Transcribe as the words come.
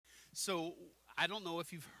So I don't know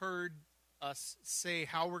if you've heard us say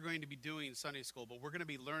how we're going to be doing Sunday school, but we're going to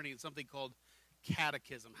be learning something called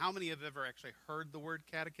catechism. How many have ever actually heard the word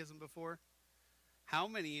catechism before? How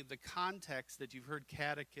many of the context that you've heard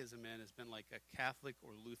catechism in has been like a Catholic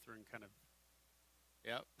or Lutheran kind of?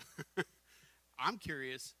 Yep. I'm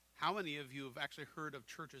curious, how many of you have actually heard of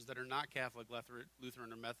churches that are not Catholic,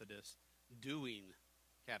 Lutheran, or Methodist doing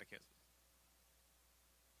catechism?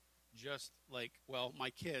 Just like, well, my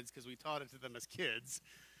kids, because we taught it to them as kids,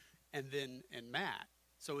 and Matt.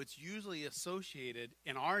 So it's usually associated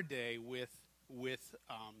in our day with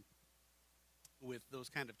those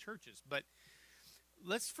kind of churches. But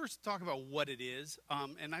let's first talk about what it is.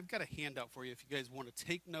 And I've got a handout for you if you guys want to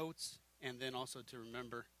take notes, and then also to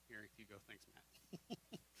remember. Here you go. Thanks, Matt.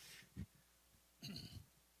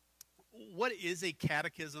 What is a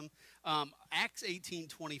catechism? Acts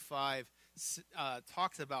 18:25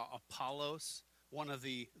 talks about Apollos, one of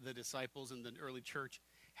the disciples in the early church,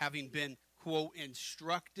 having been, quote,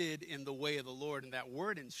 instructed in the way of the Lord. And that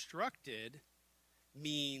word instructed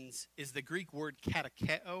is the Greek word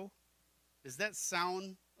katecheo. Does that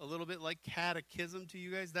sound a little bit like catechism to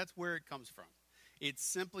you guys? That's where it comes from. It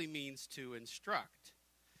simply means to instruct.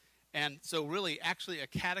 And so really, actually, a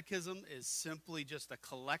catechism is simply just a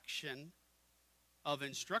collection of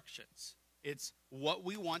instructions. It's what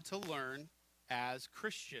we want to learn as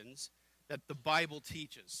Christians that the Bible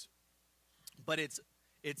teaches. But it's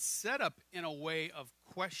set up in a way of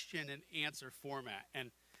question and answer format.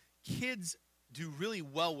 And kids do really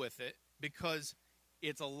well with it because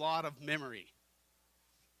it's a lot of memory.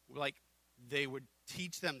 Like, they would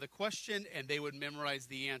teach them the question and they would memorize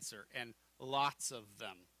the answer, and lots of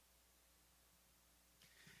them.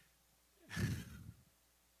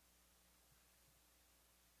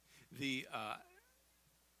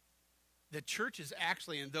 The church is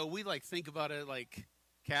actually, and though we think about it like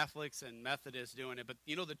Catholics and Methodists doing it, but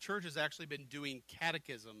the church has actually been doing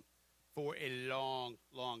catechism for a long,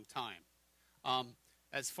 long time.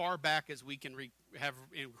 As far back as we can have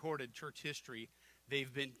in recorded church history,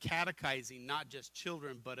 they've been catechizing not just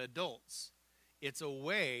children but adults. It's a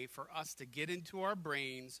way for us to get into our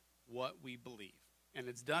brains what we believe, and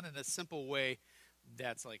it's done in a simple way.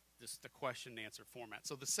 That's like just the question and answer format.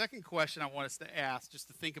 So the second question I want us to ask, just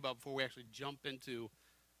to think about before we actually jump into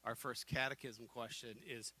our first catechism question,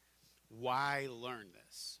 is why learn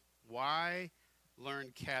this? Why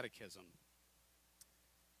learn catechism?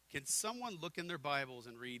 Can someone look in their Bibles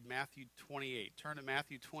and read Matthew 28? Turn to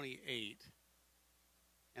Matthew 28.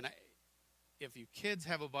 And if you kids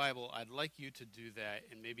have a Bible, I'd like you to do that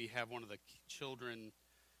and maybe have one of the children,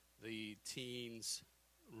 the teens,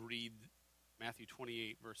 read Matthew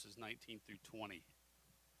 28, verses 19 through 20.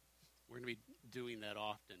 We're going to be doing that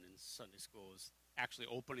often in Sunday school, is actually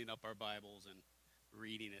opening up our Bibles and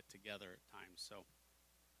reading it together at times. So,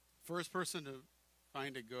 first person to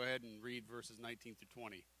find it, go ahead and read verses 19 through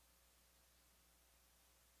 20.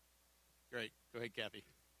 Great. Go ahead, Kathy.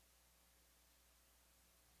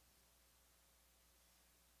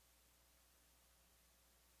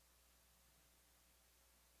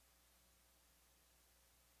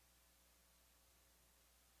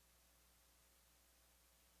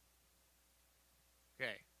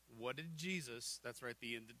 Okay, what did Jesus, that's right,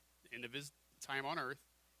 the end of his time on earth,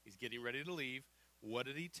 he's getting ready to leave. What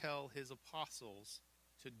did he tell his apostles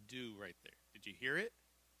to do right there? Did you hear it?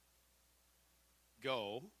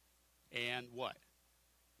 Go and what?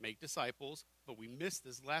 Make disciples. But we missed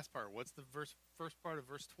this last part. What's the first part of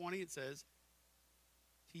verse 20? It says,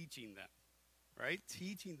 teaching them, right?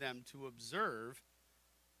 Teaching them to observe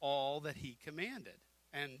all that he commanded.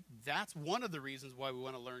 And that's one of the reasons why we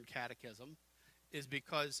want to learn catechism, is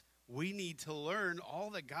because we need to learn all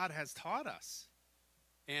that God has taught us.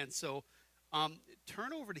 And so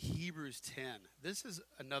turn over to Hebrews 10. This is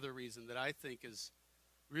another reason that I think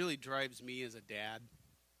really drives me as a dad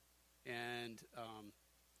and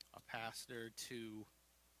a pastor to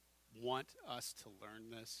want us to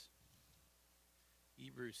learn this.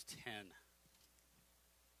 Hebrews 10.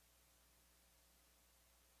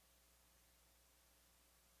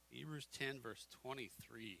 Hebrews 10, verse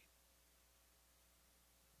 23.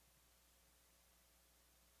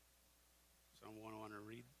 Someone want to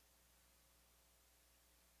read?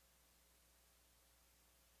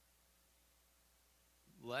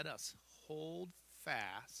 Let us hold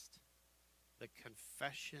fast the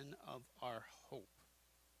confession of our hope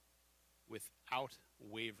without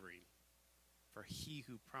wavering, for he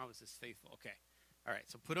who promises faithful. Okay, all right,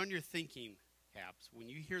 so put on your thinking caps. When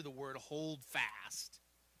you hear the word hold fast,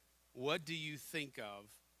 what do you think of?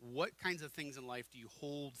 What kinds of things in life do you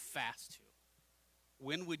hold fast to?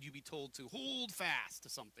 When would you be told to hold fast to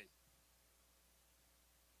something?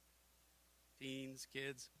 teens,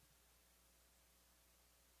 kids.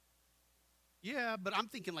 Yeah, but I'm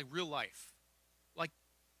thinking like real life. Like,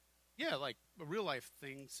 yeah, like a real life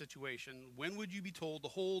thing, situation. When would you be told to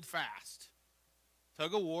hold fast?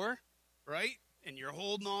 Tug of war, right? And you're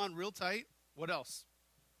holding on real tight. What else?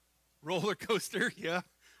 Roller coaster, yeah.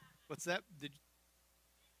 What's that?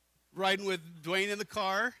 Riding with Dwayne in the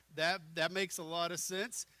car. That makes a lot of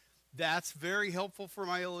sense. That's very helpful for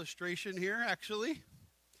my illustration here, actually.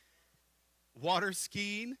 Water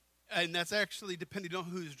skiing, and that's actually depending on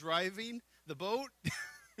who's driving the boat.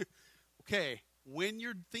 Okay, when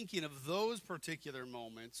you're thinking of those particular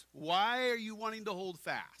moments, why are you wanting to hold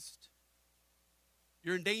fast?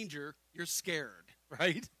 You're in danger. You're scared,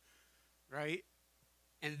 right? Right?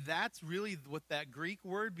 And that's really what that Greek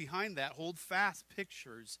word behind that, hold fast,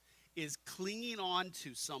 pictures, is clinging on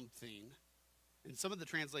to something. And some of the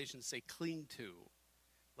translations say cling to.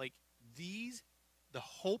 Like the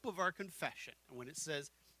hope of our confession. And when it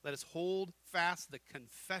says, let us hold fast the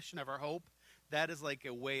confession of our hope, that is like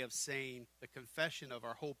a way of saying the confession of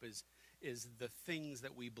our hope is the things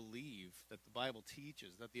that we believe, that the Bible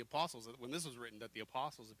teaches, that the apostles, when this was written, that the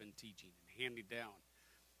apostles have been teaching and handing down.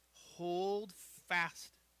 Hold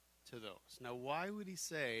fast to those. Now, why would he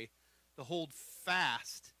say to hold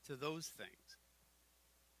fast to those things?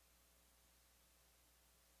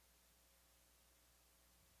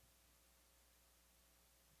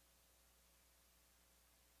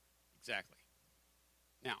 Exactly.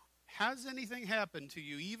 Now, has anything happened to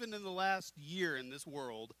you, even in the last year in this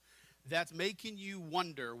world, that's making you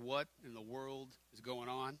wonder what in the world is going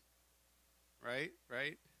on? Right?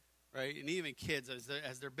 Right? Right? And even kids,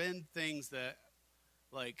 has there been things that,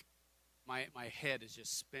 like, my head is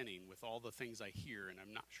just spinning with all the things I hear, and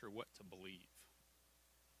I'm not sure what to believe?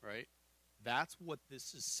 Right? That's what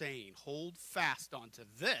this is saying. Hold fast onto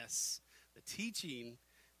this, the teaching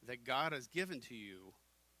that God has given to you,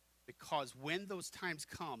 because when those times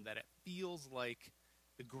come that it feels like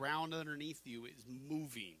the ground underneath you is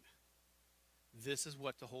moving, this is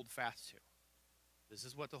what to hold fast to. This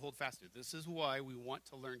is what to hold fast to. This is why we want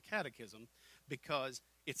to learn catechism, because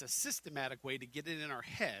it's a systematic way to get it in our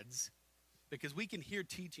heads, because we can hear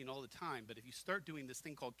teaching all the time, but if you start doing this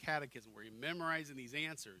thing called catechism where you're memorizing these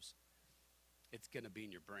answers, it's going to be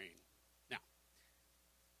in your brain. Now,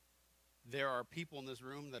 there are people in this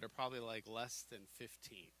room that are probably like less than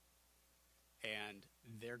 15, and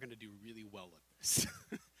they're going to do really well at this.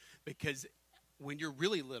 Because when you're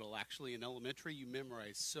really little, actually in elementary, you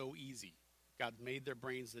memorize so easy. God made their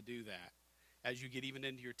brains to do that. As you get even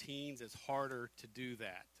into your teens, it's harder to do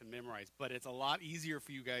that, to memorize. But it's a lot easier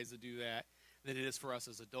for you guys to do that than it is for us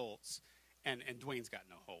as adults. And Dwayne's got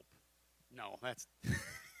no hope. No, that's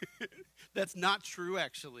that's not true,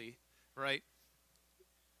 actually, right?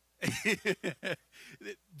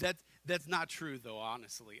 That's not true, though,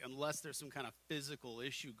 honestly, unless there's some kind of physical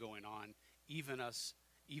issue going on. Even as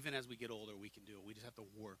we get older, we can do it. We just have to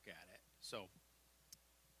work at it. So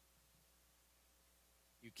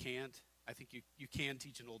you can't. I think you can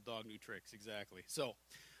teach an old dog new tricks, exactly. So,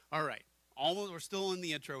 all right. We're still in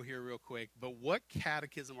the intro here real quick, but what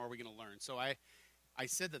catechism are we going to learn? So I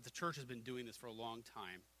said that the church has been doing this for a long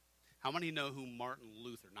time. How many know who Martin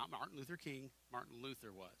Luther, not Martin Luther King, Martin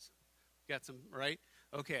Luther was? Got some, right?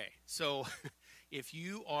 Okay, so if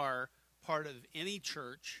you are part of any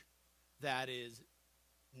church that is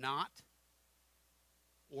not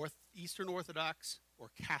Eastern Orthodox or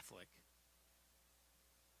Catholic,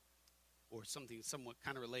 or something somewhat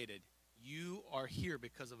kind of related, you are here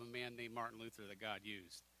because of a man named Martin Luther that God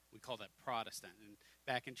used. We call that Protestant. And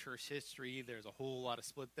back in church history, there's a whole lot of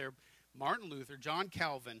split there. Martin Luther, John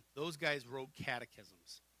Calvin, those guys wrote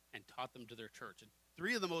catechisms and taught them to their church. And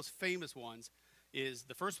three of the most famous ones is,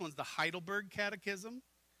 the first one's the Heidelberg Catechism.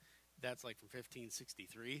 That's like from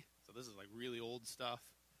 1563. So this is like really old stuff.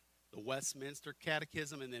 The Westminster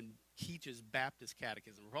Catechism, and then Keach's Baptist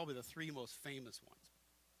Catechism are probably the three most famous ones.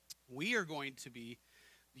 We are going to be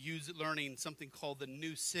learning something called the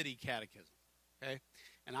New City Catechism, okay?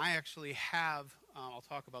 And I actually have, I'll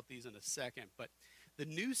talk about these in a second, but the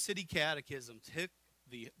New City Catechism took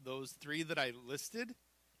those three that I listed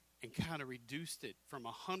and kind of reduced it from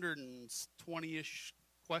 120-ish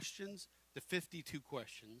questions to 52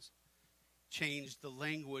 questions, changed the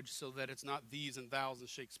language so that it's not these and thous and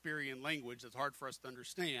Shakespearean language that's hard for us to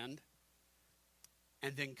understand,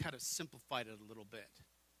 and then kind of simplified it a little bit.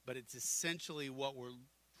 But it's essentially what we're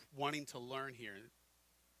wanting to learn here.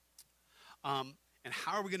 And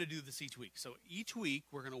how are we going to do this each week? So each week,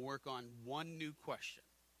 we're going to work on one new question.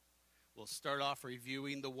 We'll start off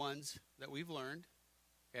reviewing the ones that we've learned,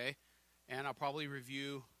 okay? And I'll probably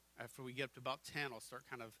review, after we get up to about 10, I'll start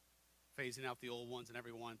kind of phasing out the old ones, and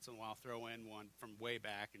every once in a while throw in one from way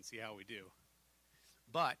back and see how we do.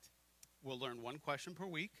 But we'll learn one question per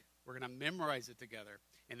week. We're going to memorize it together.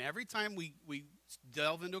 And every time we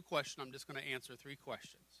delve into a question, I'm just going to answer 3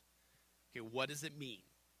 questions. Okay, what does it mean?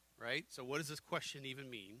 Right? So what does this question even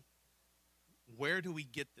mean? Where do we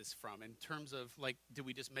get this from in terms of, like, did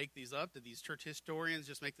we just make these up? Did these church historians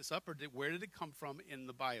just make this up? Or where did it come from in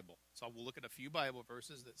the Bible? So we'll look at a few Bible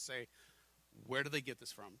verses that say, where do they get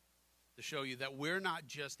this from? To show you that we're not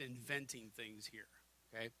just inventing things here.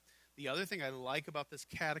 Okay? The other thing I like about this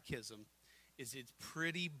catechism is it's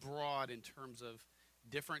pretty broad in terms of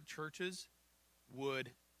different churches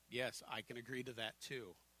would, yes, I can agree to that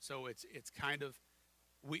too. So it's kind of,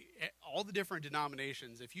 all the different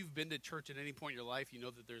denominations, if you've been to church at any point in your life, you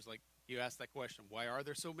know that there's, like, you ask that question, why are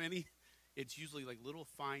there so many? It's usually like little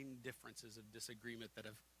fine differences of disagreement that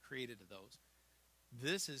have created those.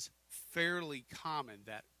 This is fairly common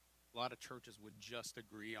that a lot of churches would just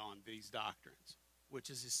agree on these doctrines,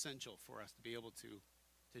 which is essential for us to be able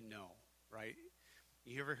to know, right?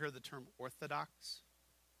 You ever hear the term orthodox?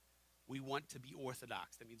 We want to be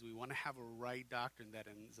orthodox. That means we want to have a right doctrine that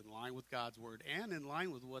is in line with God's word and in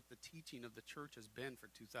line with what the teaching of the church has been for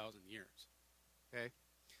 2,000 years.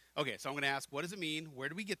 Okay, so I'm going to ask, what does it mean? Where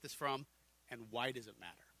do we get this from? And why does it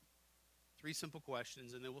matter? 3 simple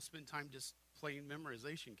questions, and then we'll spend time just playing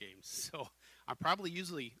memorization games. So I'm probably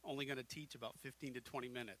usually only going to teach about 15 to 20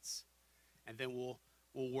 minutes. And then we'll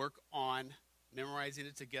work on memorizing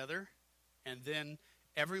it together. And then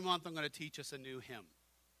every month I'm going to teach us a new hymn.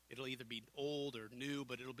 It'll either be old or new,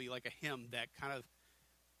 but it'll be like a hymn that kind of,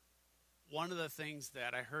 one of the things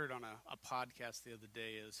that I heard on a podcast the other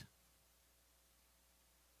day is,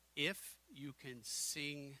 if you can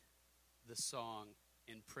sing the song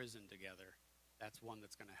in prison together, that's one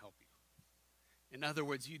that's going to help you. In other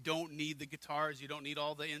words, you don't need the guitars, you don't need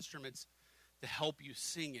all the instruments to help you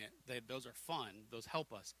sing it. Those are fun, those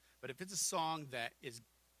help us. But if it's a song that is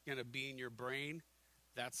going to be in your brain,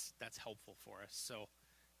 that's helpful for us. So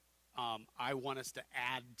I want us to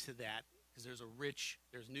add to that, because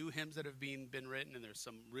there's new hymns that have been written, and there's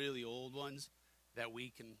some really old ones that we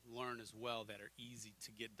can learn as well that are easy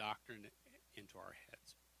to get doctrine into our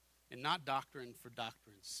heads. And not doctrine for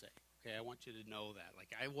doctrine's sake. Okay, I want you to know that.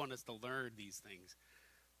 Like, I want us to learn these things,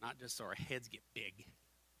 not just so our heads get big.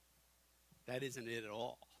 That isn't it at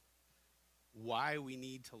all. Why we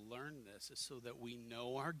need to learn this is so that we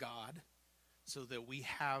know our God, so that we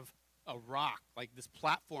have a rock. Like, this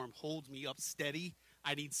platform holds me up steady.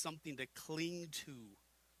 I need something to cling to,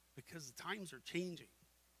 because the times are changing.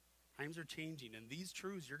 Times are changing, and these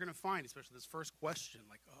truths you're going to find, especially this first question,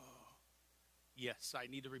 like, oh, yes, I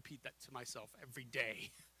need to repeat that to myself every day.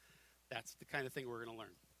 That's the kind of thing we're going to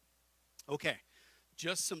learn. Okay,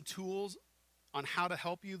 just some tools on how to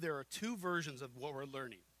help you. There are 2 versions of what we're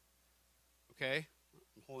learning. Okay,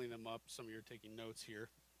 I'm holding them up. Some of you are taking notes here.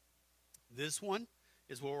 This one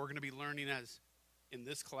is what we're going to be learning as in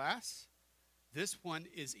this class. This one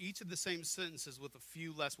is each of the same sentences with a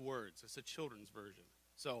few less words. It's a children's version.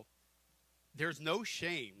 So there's no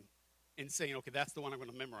shame in saying, okay, that's the one I'm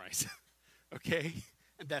going to memorize. Okay?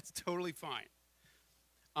 And that's totally fine.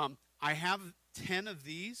 I have 10 of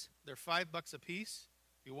these. They're $5 a piece.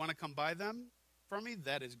 If you want to come buy them from me,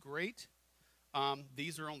 that is great.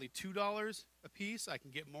 These are only $2 a piece. I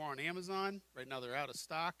can get more on Amazon. Right now they're out of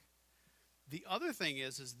stock. The other thing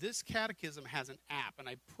is this catechism has an app, and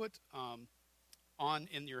I put on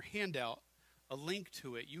in your handout a link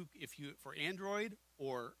to it. If you for Android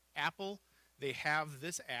or Apple, they have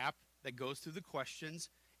this app that goes through the questions,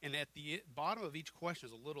 and at the bottom of each question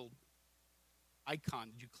is a little icon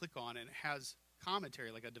that you click on, and it has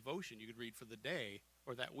commentary, like a devotion you could read for the day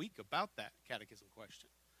or that week about that catechism question.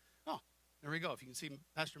 Oh, there we go. If you can see,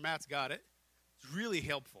 Pastor Matt's got it. It's really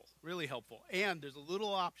helpful, really helpful. And there's a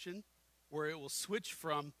little option where it will switch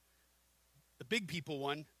from the big people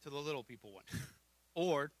one to the little people one.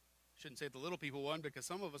 Or, I shouldn't say the little people one, because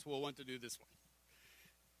some of us will want to do this one.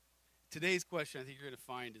 Today's question, I think you're going to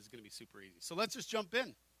find, is going to be super easy. So let's just jump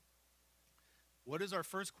in. What is our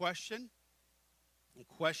first question? In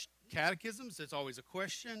catechisms, there's always a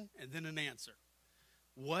question and then an answer.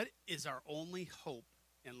 What is our only hope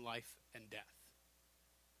in life and death?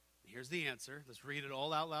 Here's the answer. Let's read it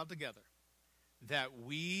all out loud together. That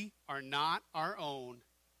we are not our own,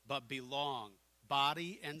 but belong,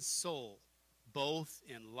 body and soul, both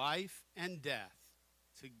in life and death,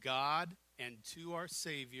 to God and to our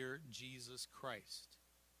Savior, Jesus Christ.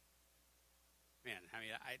 Man, I mean,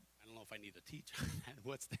 I don't know if I need to teach on that.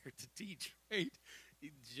 What's there to teach, right?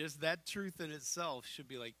 Just that truth in itself should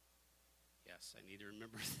be like, yes, I need to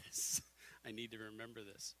remember this. I need to remember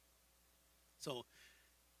this. So,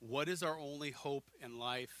 what is our only hope in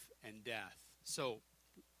life and death? So,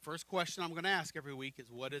 first question I'm going to ask every week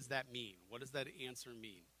is, what does that mean? What does that answer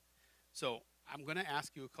mean? So, I'm going to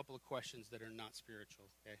ask you a couple of questions that are not spiritual,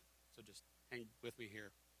 okay? So, just hang with me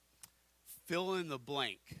here. Fill in the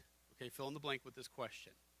blank, okay? Fill in the blank with this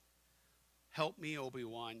question. Help me,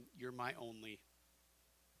 Obi-Wan. You're my only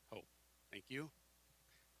hope. Thank you.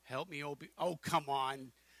 Help me, Oh, come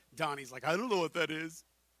on. Donnie's like, I don't know what that is.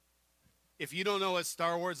 If you don't know what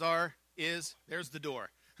Star Wars there's the door.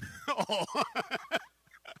 Oh.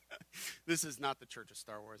 This is not the Church of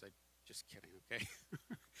Star Wars. I'm just kidding, okay?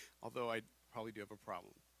 Although I probably do have a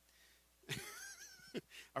problem.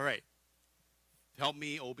 All right. Help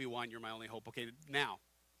me, Obi-Wan. You're my only hope. Okay, now,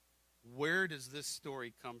 where does this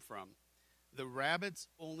story come from? The rabbit's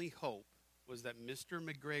only hope was that Mr.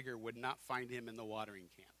 McGregor would not find him in the watering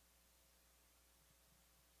can.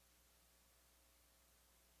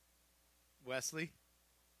 Wesley?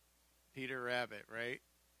 Peter Rabbit, right?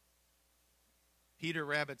 Peter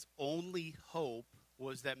Rabbit's only hope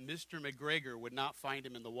was that Mr. McGregor would not find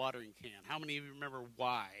him in the watering can. How many of you remember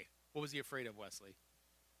why? What was he afraid of, Wesley?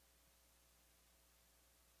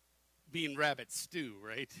 Being rabbit stew,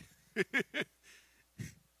 right?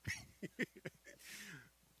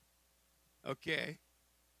 Okay.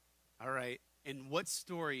 All right. And what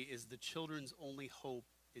story is the children's only hope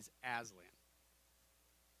is Aslan?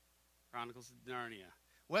 Chronicles of Narnia.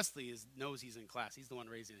 Wesley knows he's in class. He's the one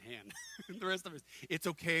raising a hand. The rest of us, it's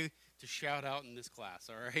okay to shout out in this class,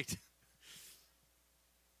 all right?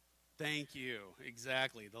 Thank you.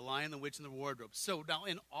 Exactly. The Lion, the Witch, and the Wardrobe. So now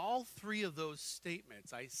in all three of those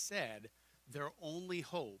statements, I said their only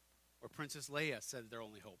hope, or Princess Leia said their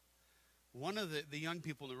only hope. One of the young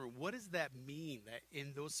people in the room, what does that mean, that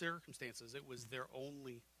in those circumstances it was their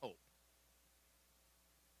only hope?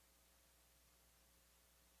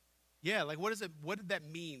 Yeah, like what did that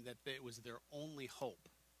mean that it was their only hope?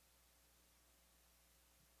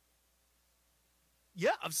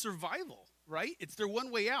 Yeah, of survival, right? It's their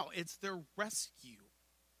one way out. It's their rescue.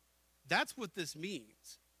 That's what this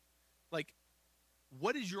means. Like,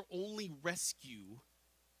 what is your only rescue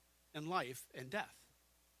in life and death?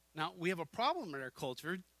 Now, we have a problem in our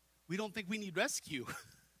culture. We don't think we need rescue,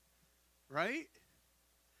 right?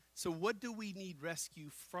 So what do we need rescue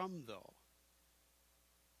from, though?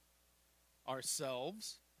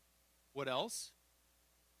 Ourselves. What else?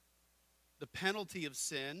 The penalty of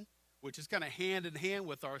sin, which is kind of hand in hand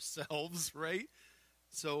with ourselves, right?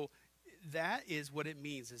 So that is what it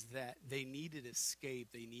means, is that they needed escape.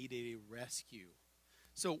 They needed a rescue.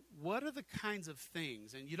 So what are the kinds of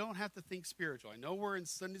things, and you don't have to think spiritual. I know we're in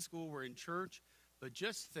Sunday school, we're in church, but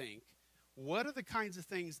just think, what are the kinds of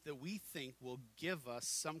things that we think will give us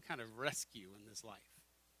some kind of rescue in this life?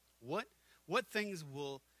 What things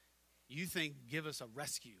will you think give us a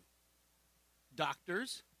rescue?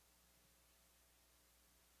 Doctors?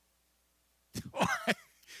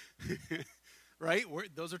 Right?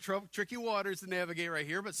 Those are tricky waters to navigate right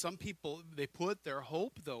here, but some people, they put their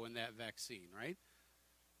hope, though, in that vaccine, right?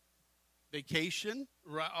 Vacation?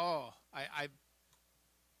 Right? Oh, I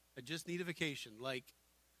just need a vacation. Like,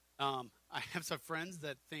 I have some friends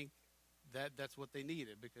that think that's what they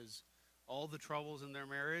needed because all the troubles in their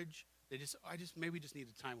marriage, I just maybe just need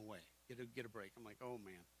a time away, get a break. I'm like, oh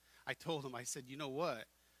man. I told them, I said, you know what?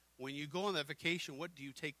 When you go on that vacation, what do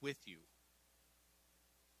you take with you?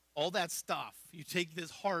 All that stuff. You take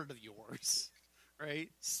this heart of yours, right?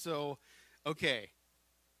 So, okay.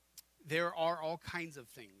 There are all kinds of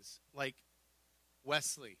things. Like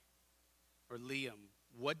Wesley or Liam,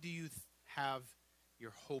 what do you have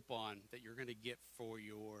your hope on that you're going to get for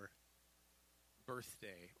your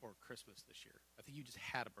birthday or Christmas this year? I think you just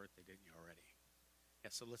had a birthday, didn't you, already? Yeah,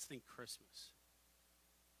 so let's think Christmas.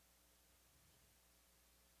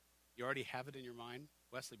 You already have it in your mind?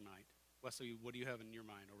 Wesley might. Wesley, what do you have in your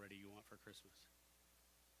mind already you want for Christmas?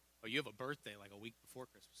 Oh, you have a birthday like a week before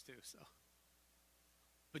Christmas too, so.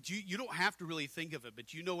 But you don't have to really think of it,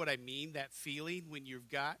 but you know what I mean? That feeling when you've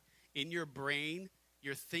got in your brain,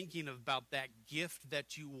 you're thinking about that gift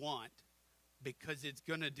that you want because it's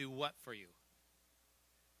going to do what for you?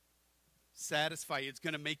 Satisfy you. It's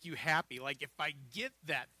going to make you happy. Like if I get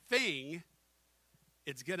that thing,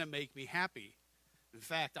 it's going to make me happy. In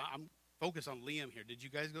fact, I'm focused on Liam here. Did you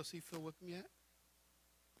guys go see Phil Wickham yet?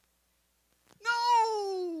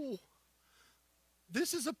 No!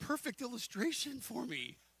 This is a perfect illustration for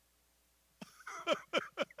me.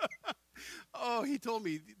 Oh, he told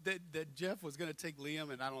me that Jeff was going to take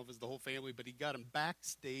Liam, and I don't know if it's the whole family, but he got him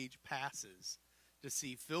backstage passes to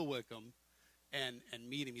see Phil Wickham and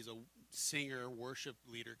meet him. He's a singer, worship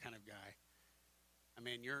leader kind of guy. I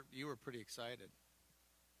mean, you were pretty excited,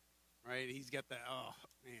 right? He's got that. Oh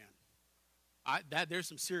man, there's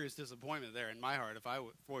some serious disappointment there in my heart if I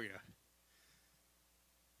were for you.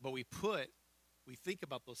 But we think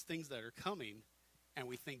about those things that are coming, and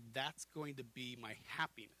we think that's going to be my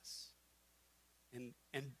happiness, and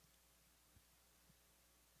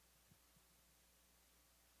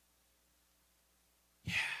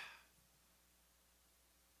yeah,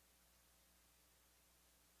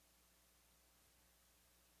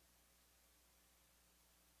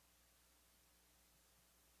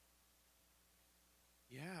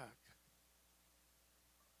 yeah,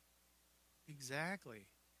 exactly.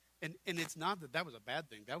 And it's not that that was a bad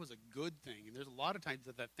thing. That was a good thing. And there's a lot of times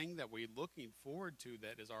that that thing that we're looking forward to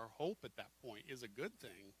that is our hope at that point is a good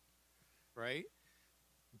thing, right?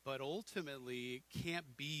 But ultimately, it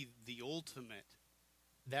can't be the ultimate.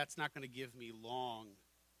 That's not going to give me long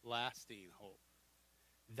lasting hope.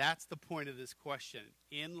 That's the point of this question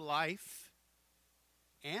in life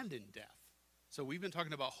and in death. So we've been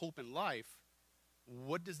talking about hope in life.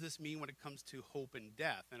 What does this mean when it comes to hope in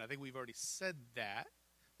death? And I think we've already said that.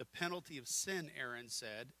 The penalty of sin, Aaron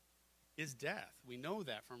said, is death. We know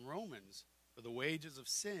that from Romans. For the wages of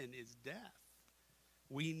sin is death.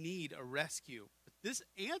 We need a rescue. But this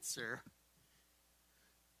answer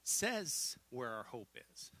says where our hope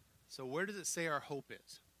is. So where does it say our hope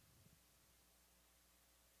is?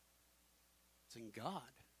 It's in God.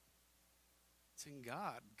 It's in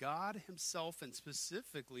God. God himself, and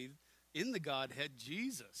specifically in the Godhead,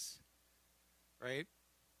 Jesus. Right?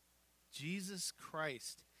 Jesus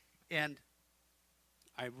Christ. And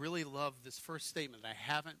I really love this first statement I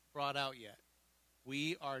haven't brought out yet.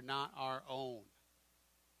 We are not our own.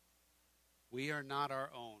 We are not our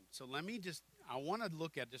own. So I want to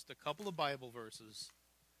look at just a couple of Bible verses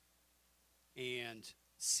and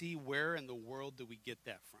see where in the world do we get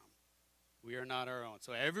that from. We are not our own.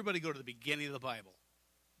 So everybody go to the beginning of the Bible.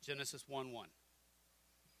 Genesis 1:1.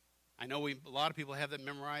 I know a lot of people have that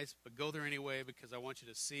memorized, but go there anyway because I want you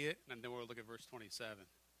to see it, and then we'll look at verse 27.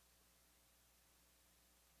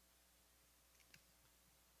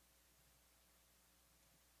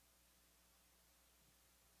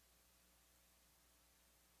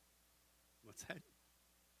 What's that?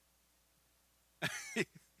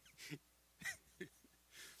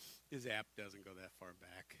 His app doesn't go that far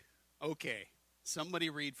back. Okay. Somebody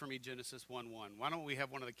read for me Genesis 1:1. Why don't we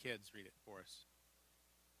have one of the kids read it for us?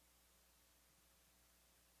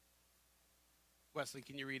 Wesley,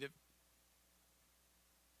 can you read it?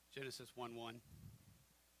 Genesis 1:1.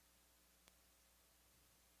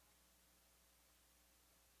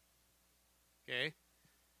 Okay.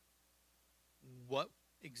 What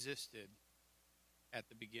existed at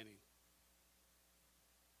the beginning?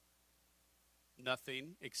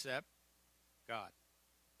 Nothing except God.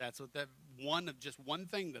 That's what just one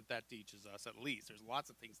thing that teaches us, at least. There's lots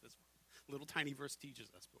of things this little tiny verse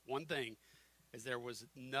teaches us, but one thing is there was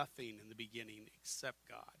nothing in the beginning except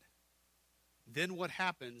God. Then what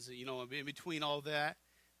happens, in between all that,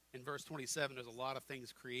 in verse 27, there's a lot of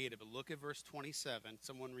things created, but look at verse 27.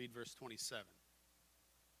 Someone read verse 27.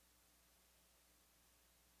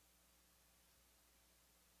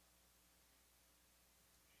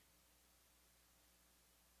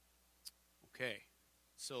 Okay,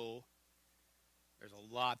 so there's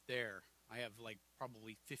a lot there. I have like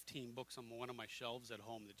probably 15 books on one of my shelves at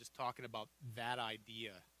home that just talking about that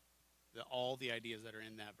idea, all the ideas that are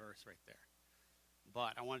in that verse right there.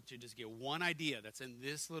 But I wanted to just get one idea that's in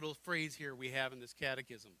this little phrase here we have in this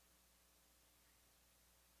catechism.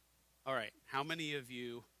 All right, how many of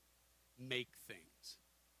you make things,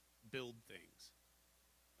 build things?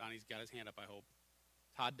 Donnie's got his hand up, I hope.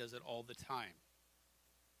 Todd does it all the time.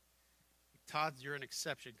 Todd, you're an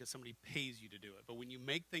exception because somebody pays you to do it. But when you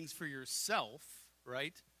make things for yourself,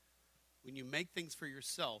 right? When you make things for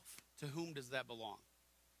yourself, to whom does that belong?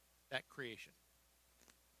 That creation.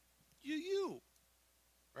 You.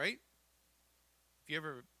 Right? If you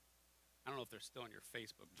ever, I don't know if they're still on your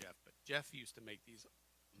Facebook, Jeff, but Jeff used to make these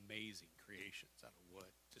amazing creations out of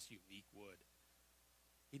wood, just unique wood.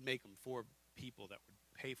 He'd make them for people that would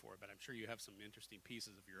pay for it, but I'm sure you have some interesting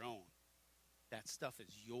pieces of your own. That stuff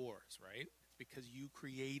is yours, right? It's because you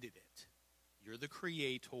created it. You're the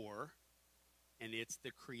creator, and it's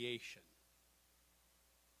the creation.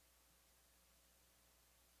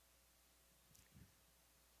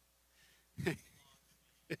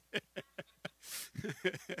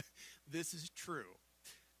 This is true.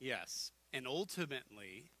 Yes. And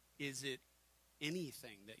ultimately, is it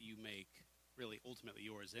anything that you make really ultimately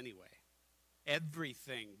yours anyway?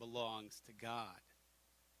 Everything belongs to God.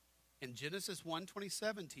 And Genesis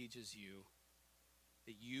 1:27 teaches you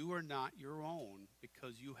that you are not your own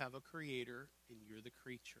because you have a creator and you're the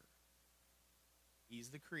creature. He's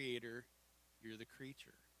the creator, you're the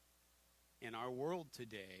creature. In our world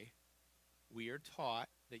today, we are taught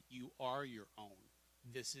that you are your own.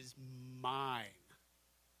 This is mine.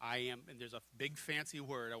 I am, and there's a big fancy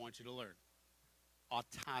word I want you to learn.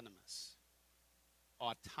 Autonomous.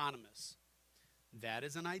 Autonomous. That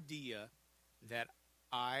is an idea that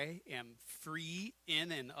I am free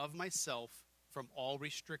in and of myself from all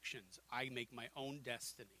restrictions. I make my own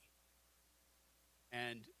destiny.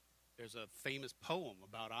 And there's a famous poem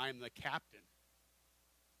about I'm the captain.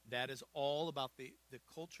 That is all about the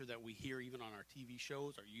culture that we hear even on our TV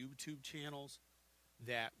shows, our YouTube channels,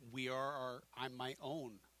 that I'm my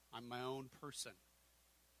own. I'm my own person.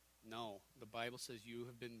 No, the Bible says you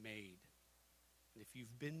have been made. And if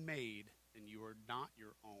you've been made, then you are not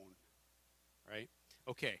your own. Right?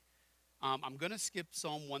 Okay. I'm going to skip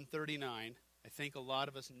Psalm 139. I think a lot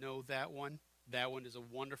of us know that one. That one is a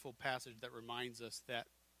wonderful passage that reminds us that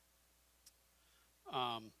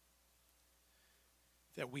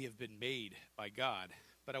that we have been made by God.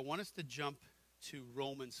 But I want us to jump to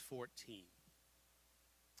Romans 14.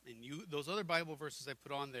 And those other Bible verses I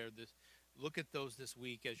put on there, look at those this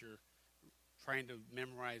week as you're trying to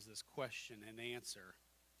memorize this question and answer.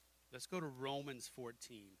 Let's go to Romans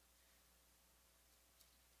 14.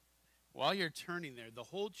 While you're turning there, the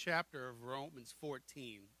whole chapter of Romans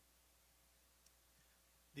 14,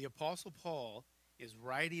 the Apostle Paul is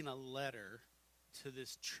writing a letter to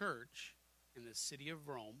this church in the city of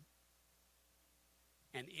Rome.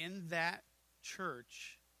 And in that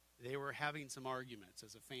church, they were having some arguments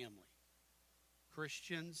as a family.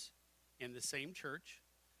 Christians in the same church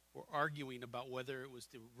were arguing about whether it was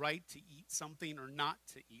the right to eat something or not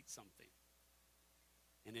to eat something.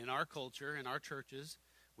 And in our culture, in our churches,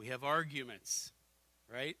 we have arguments,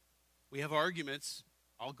 right? We have arguments,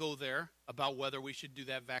 I'll go there, about whether we should do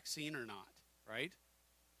that vaccine or not, right?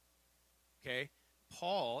 Okay?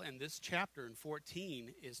 Paul, in this chapter in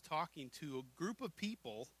 14, is talking to a group of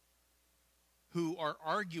people who are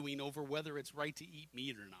arguing over whether it's right to eat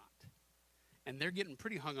meat or not. And they're getting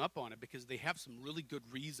pretty hung up on it because they have some really good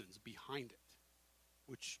reasons behind it,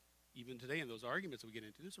 which even today in those arguments we get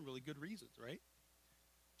into, there's some really good reasons, right?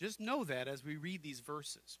 Just know that as we read these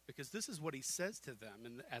verses, because this is what he says to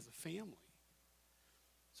them as a family.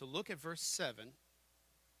 So look at verse 7.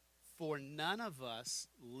 For none of us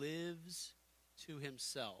lives to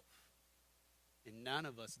himself, and none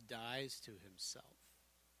of us dies to himself.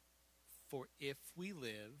 For if we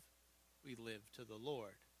live to the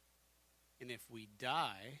Lord. And if we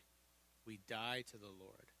die to the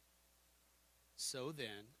Lord. So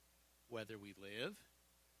then, whether we live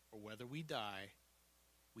or whether we die,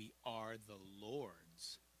 we are the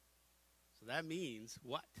Lord's. So that means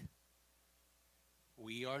what?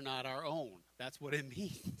 We are not our own. That's what it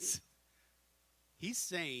means. He's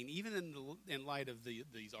saying, even in light of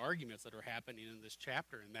these arguments that are happening in this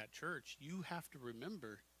chapter in that church, you have to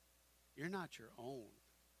remember, you're not your own.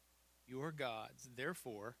 You are God's.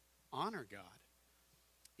 Therefore, honor God.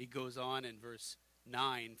 He goes on in verse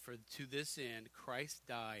 9, for to this end Christ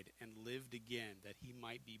died and lived again, that he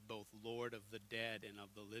might be both Lord of the dead and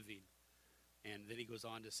of the living. And then he goes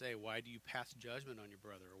on to say, why do you pass judgment on your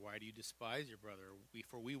brother? Or why do you despise your brother?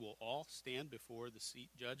 For we will all stand before the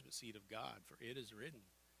judgment seat of God. For it is written,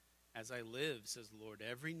 as I live, says the Lord,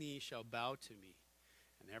 every knee shall bow to me,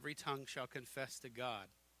 and every tongue shall confess to God.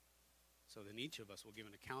 So then each of us will give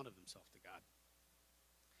an account of himself to God.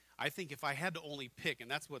 I think if I had to only pick,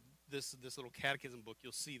 and that's what this little catechism book,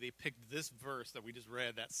 you'll see, they picked this verse that we just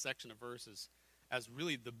read, that section of verses, as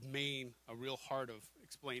really a real heart of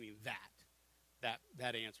explaining that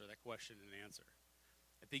answer, that question and answer.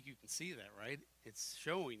 I think you can see that, right? It's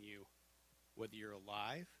showing you whether you're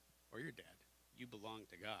alive or you're dead, you belong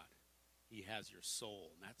to God. He has your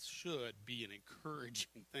soul, and that should be an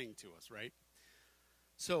encouraging thing to us, right?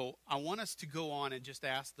 So I want us to go on and just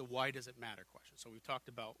ask the why does it matter question. So we've talked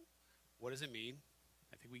about what does it mean?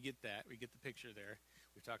 I think we get that. We get the picture there.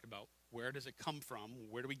 We've talked about where does it come from?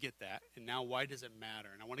 Where do we get that? And now why does it matter?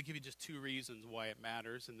 And I want to give you just 2 reasons why it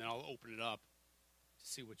matters, and then I'll open it up to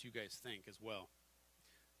see what you guys think as well.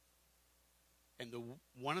 And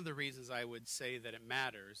one of the reasons I would say that it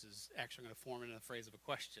matters is actually going to form in the phrase of a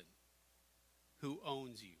question. Who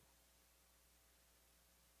owns you?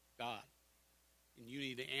 God. And you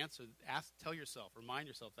need to tell yourself, remind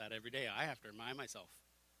yourself that every day. I have to remind myself.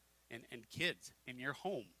 And kids, in your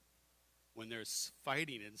home, when there's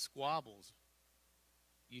fighting and squabbles,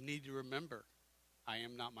 you need to remember, I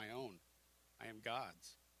am not my own. I am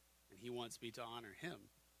God's. And he wants me to honor him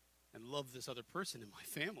and love this other person in my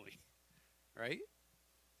family. Right?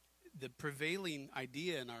 the prevailing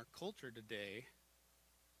idea in our culture today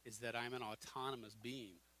is that I'm an autonomous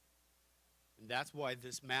being. And that's why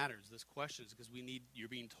this matters, this question is because you're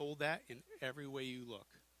being told that in every way you look.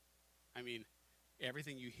 I mean,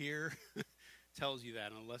 everything you hear tells you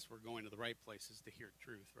that, unless we're going to the right places to hear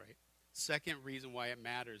truth, right? Second reason why it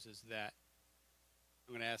matters is that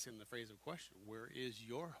I'm going to ask him the phrase of question: where is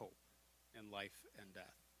your hope in life and death?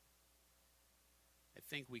 I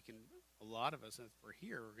think a lot of us, if we're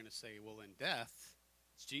here, we're going to say, well, in death,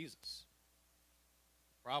 it's Jesus.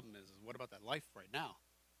 The problem is what about that life right now,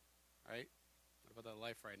 right? What about that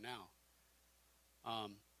life right now?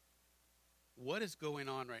 What is going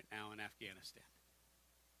on right now in Afghanistan?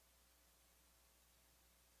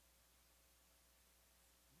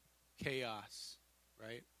 Chaos,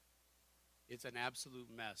 right? It's an absolute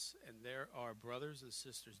mess. And there are brothers and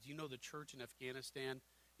sisters. Do you know the church in Afghanistan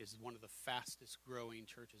is one of the fastest growing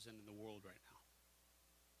churches in the world right now?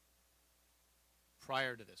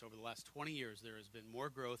 Prior to this, over the last 20 years, there has been more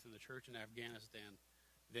growth in the church in Afghanistan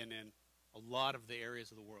than in a lot of the areas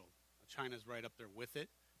of the world. China's right up there with it,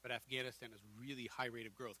 but Afghanistan has really high rate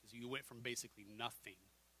of growth because you went from basically nothing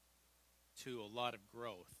to a lot of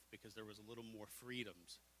growth because there was a little more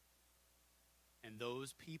freedoms. And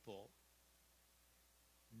those people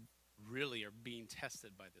really are being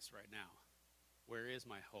tested by this right now. Where is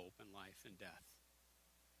my hope in life and death?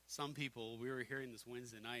 Some people, we were hearing this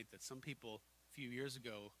Wednesday night, that some people a few years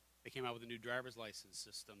ago, they came out with a new driver's license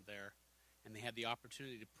system there, and they had the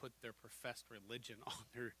opportunity to put their professed religion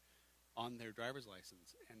on their driver's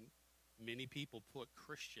license. And many people put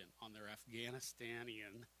Christian on their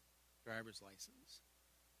Afghanistanian driver's license.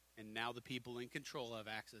 And now the people in control have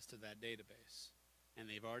access to that database. And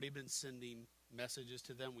they've already been sending messages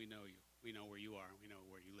to them. We know you. We know where you are. We know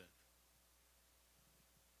where you live.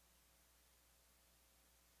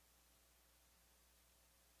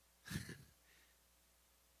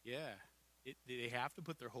 Yeah. They have to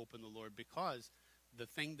put their hope in the Lord, because the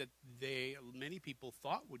thing that many people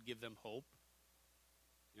thought would give them hope,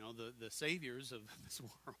 the saviors of this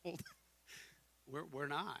world, we're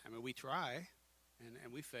not. I mean, we try,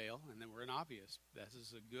 and we fail, and then we're inobvious. This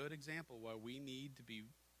is a good example why we need to be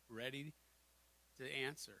ready to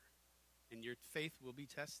answer. And your faith will be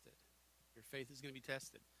tested. Your faith is going to be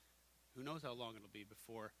tested. Who knows how long it'll be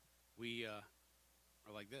before we are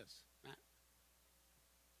like this. Matt?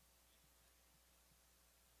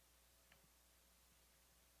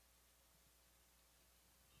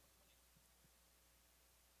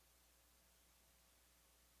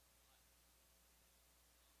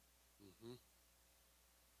 Mm-hmm.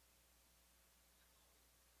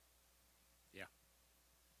 Yeah.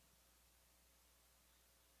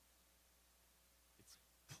 It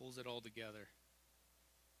pulls it all together.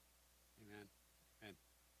 Amen. And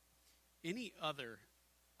any other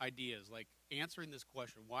ideas, like answering this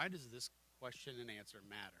question, why does this question and answer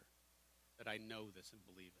matter? That I know this and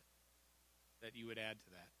believe it. That you would add to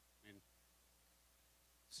that. I mean,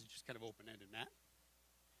 this is just kind of open-ended, Matt.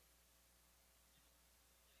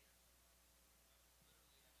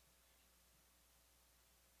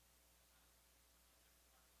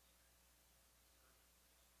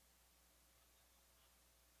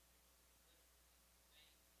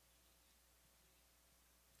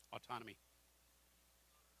 Autonomy.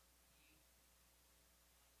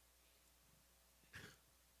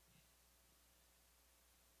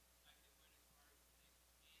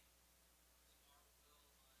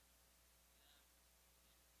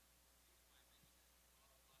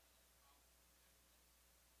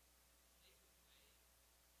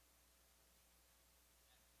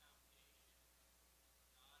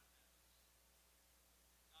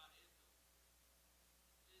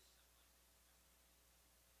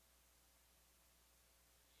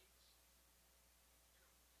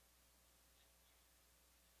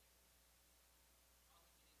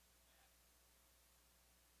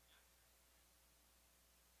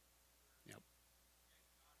 Yep.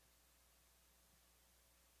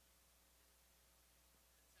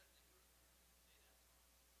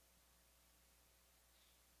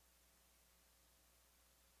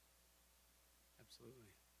 Absolutely.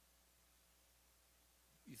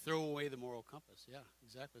 You throw away the moral compass. Yeah,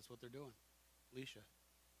 exactly. That's what they're doing. Alicia.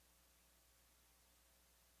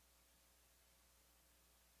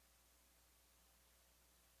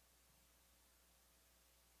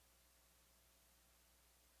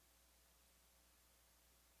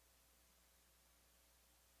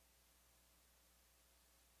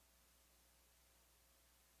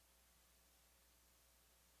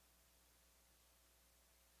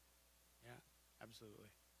 Yeah, absolutely.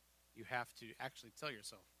 You have to actually tell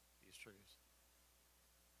yourself these truths.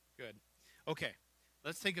 Good. Okay.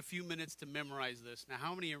 Let's take a few minutes to memorize this. Now,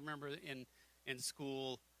 how many remember in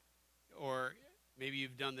school, or maybe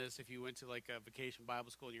you've done this if you went to like a vacation Bible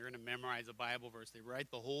school and you're going to memorize a Bible verse. They write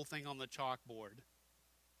the whole thing on the chalkboard,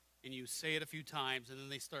 and you say it a few times, and then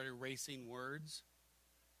they start erasing words,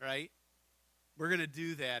 right? We're going to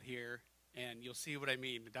do that here, and you'll see what I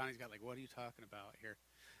mean. But Donnie's got like, what are you talking about here?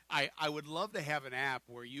 I would love to have an app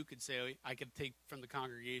where you could say, I could take from the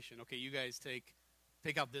congregation, okay, you guys take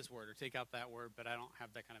out this word or take out that word, but I don't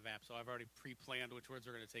have that kind of app, so I've already pre-planned which words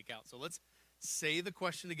we're going to take out. So let's say the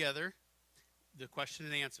question together, the question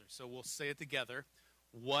and answer. So we'll say it together.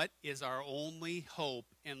 What is our only hope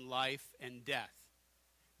in life and death?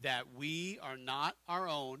 That we are not our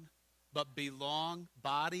own, but belong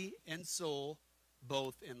body and soul,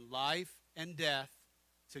 both in life and death,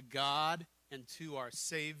 to God and to our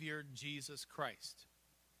Savior, Jesus Christ.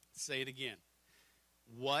 Say it again.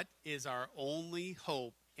 What is our only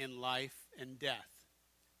hope in life and death?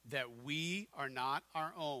 That we are not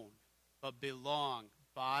our own, but belong,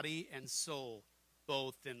 body and soul,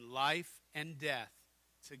 both in life and death,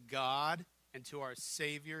 to God and to our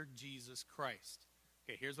Savior, Jesus Christ.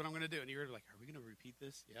 Okay, here's what I'm going to do. And you're like, are we going to repeat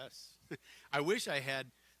this? Yes. I wish I had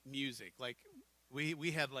music. Like,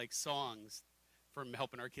 we had, like, songs from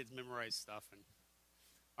helping our kids memorize stuff. And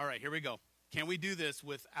all right, here we go. Can we do this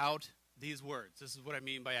without these words? This is what I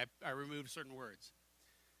mean by I removed certain words.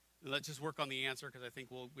 Let's just work on the answer because I think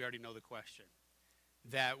we already know the question.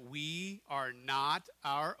 That we are not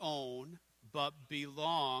our own, but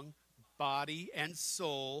belong, body and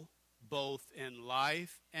soul, both in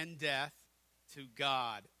life and death, to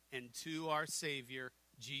God and to our Savior,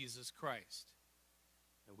 Jesus Christ.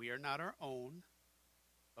 That we are not our own,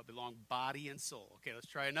 but belong body and soul. Okay, let's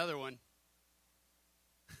try another one.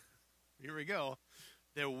 Here we go.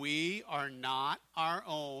 That we are not our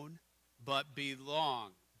own, but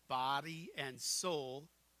belong, body and soul,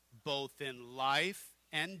 both in life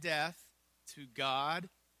and death, to God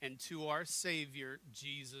and to our Savior,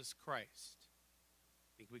 Jesus Christ.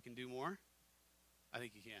 Think we can do more? I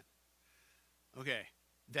think you can. Okay.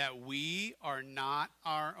 That we are not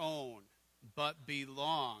our own, but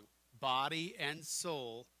belong, body and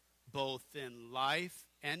soul, both in life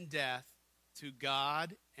and death, to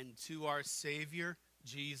God and to our Savior,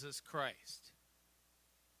 Jesus Christ.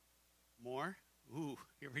 More? Ooh,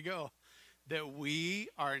 here we go. That we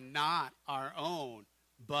are not our own,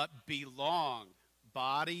 but belong,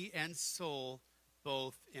 body and soul,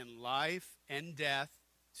 both in life and death,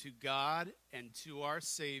 to God and to our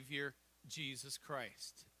Savior, Jesus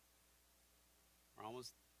Christ. We're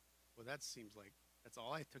almost, well, that seems like that's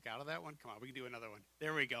all I took out of that one. Come on, we can do another one.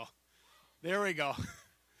 There we go. There we go.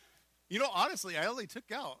 You know, honestly, I only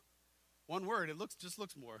took out one word. It just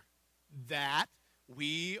looks more. That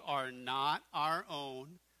we are not our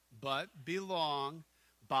own, but belong,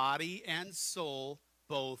 body and soul,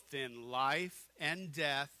 both in life and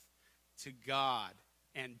death, to God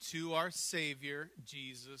and to our Savior,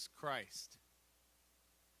 Jesus Christ.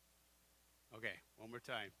 Okay, one more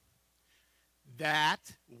time.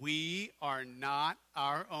 That we are not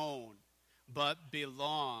our own, but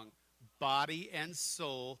belong, body and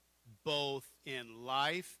soul, both in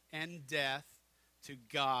life and death, to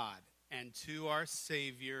God and to our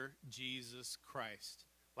Savior, Jesus Christ.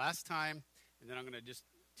 Last time, and then I'm going to just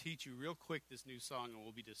teach you real quick this new song, and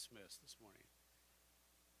we'll be dismissed this morning.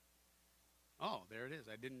 Oh, there it is.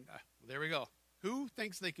 There we go. Who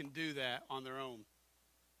thinks they can do that on their own?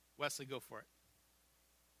 Wesley, go for it.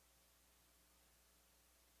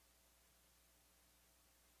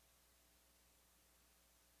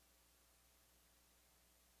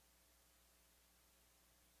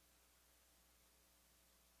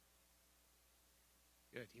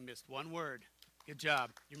 Good. You missed one word. Good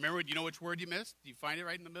job. You know which word you missed? Do you find it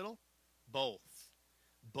right in the middle? Both.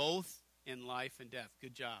 Both in life and death.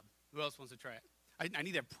 Good job. Who else wants to try it? I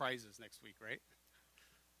need to have prizes next week, right?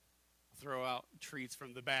 I'll throw out treats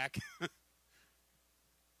from the back.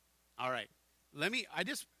 All right.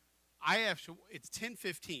 It's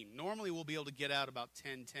 10:15. Normally we'll be able to get out about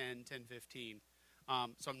 10:10, 10:15.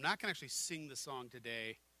 So I'm not going to actually sing the song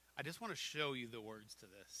today. I just want to show you the words to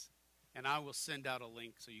this. And I will send out a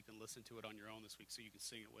link so you can listen to it on your own this week so you can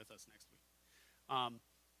sing it with us next week.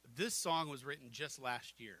 This song was written just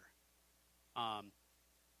last year.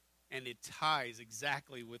 And it ties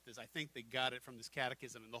exactly with this. I think they got it from this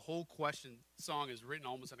catechism. And the whole song is written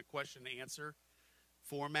almost in a question and answer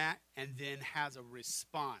format and then has a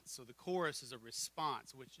response. So the chorus is a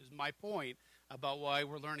response, which is my point about why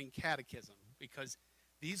we're learning catechism. Because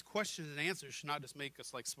these questions and answers should not just make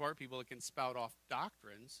us like smart people that can spout off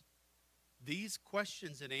doctrines. These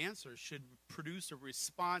questions and answers should produce a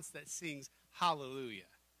response that sings hallelujah.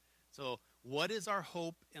 So, what is our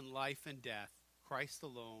hope in life and death? Christ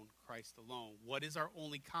alone, Christ alone. What is our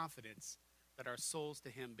only confidence? That our souls to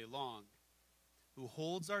him belong, who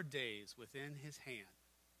holds our days within his hand.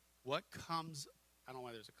 What comes, I don't know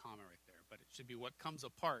why there's a comma right there, but it should be what comes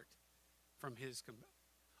apart from his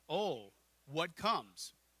what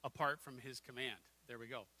comes apart from his command. There we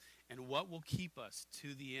go. And what will keep us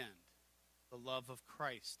to the end? The love of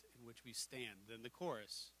Christ in which we stand. Then the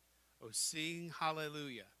chorus, oh, sing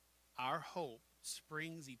hallelujah. Our hope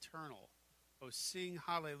springs eternal. Oh, sing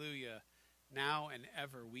hallelujah. Now and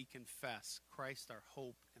ever we confess Christ our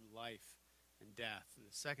hope in life and death. In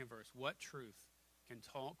the second verse, what truth can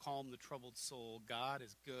calm the troubled soul? God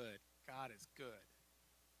is good. God is good.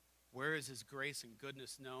 Where is his grace and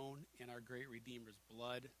goodness known? In our great Redeemer's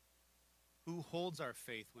blood. Who holds our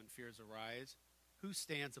faith when fears arise? Who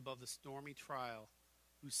stands above the stormy trial?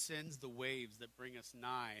 Who sends the waves that bring us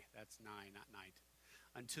nigh, that's nigh, not night,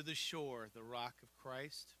 unto the shore, the rock of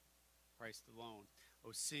Christ, Christ alone.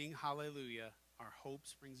 O sing hallelujah, our hope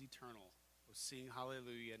springs eternal. O sing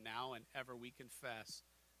hallelujah, now and ever we confess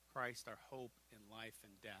Christ our hope in life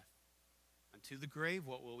and death. Unto the grave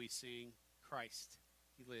what will we sing? Christ,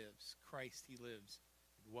 he lives. Christ, he lives.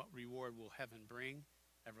 And what reward will heaven bring?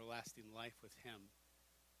 Everlasting life with him.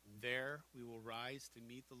 And there we will rise to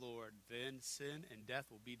meet the Lord. Then sin and death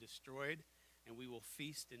will be destroyed, and we will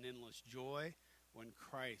feast in endless joy when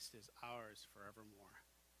Christ is ours forevermore.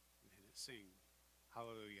 And sing,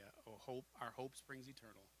 hallelujah. O hope, our hope springs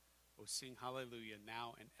eternal. O sing hallelujah,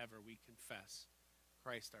 now and ever we confess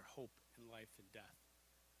Christ our hope in life and death.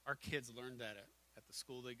 Our kids learned that at the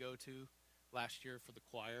school they go to last year for the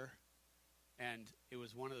choir, and it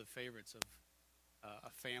was one of the favorites of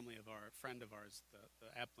a family of a friend of ours, the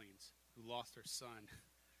Eplings, who lost their son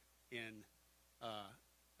in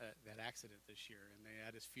that accident this year. And they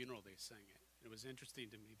at his funeral they sang it. And it was interesting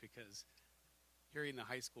to me because hearing the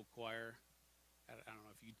high school choir, I don't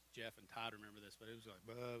know if you, Jeff and Todd, remember this, but it was like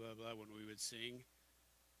blah blah blah when we would sing.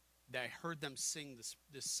 That I heard them sing this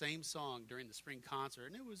same song during the spring concert,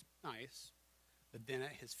 and it was nice. But then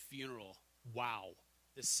at his funeral, wow,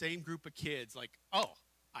 the same group of kids, like, oh,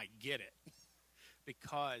 I get it.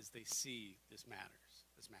 Because they see this matters.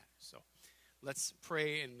 This matters. So let's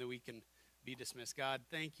pray and then we can be dismissed. God,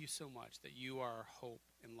 thank you so much that you are our hope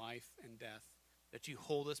in life and death, that you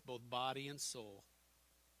hold us both body and soul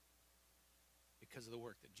because of the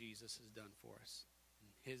work that Jesus has done for us.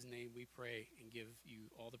 In his name we pray and give you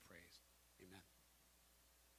all the praise. Amen.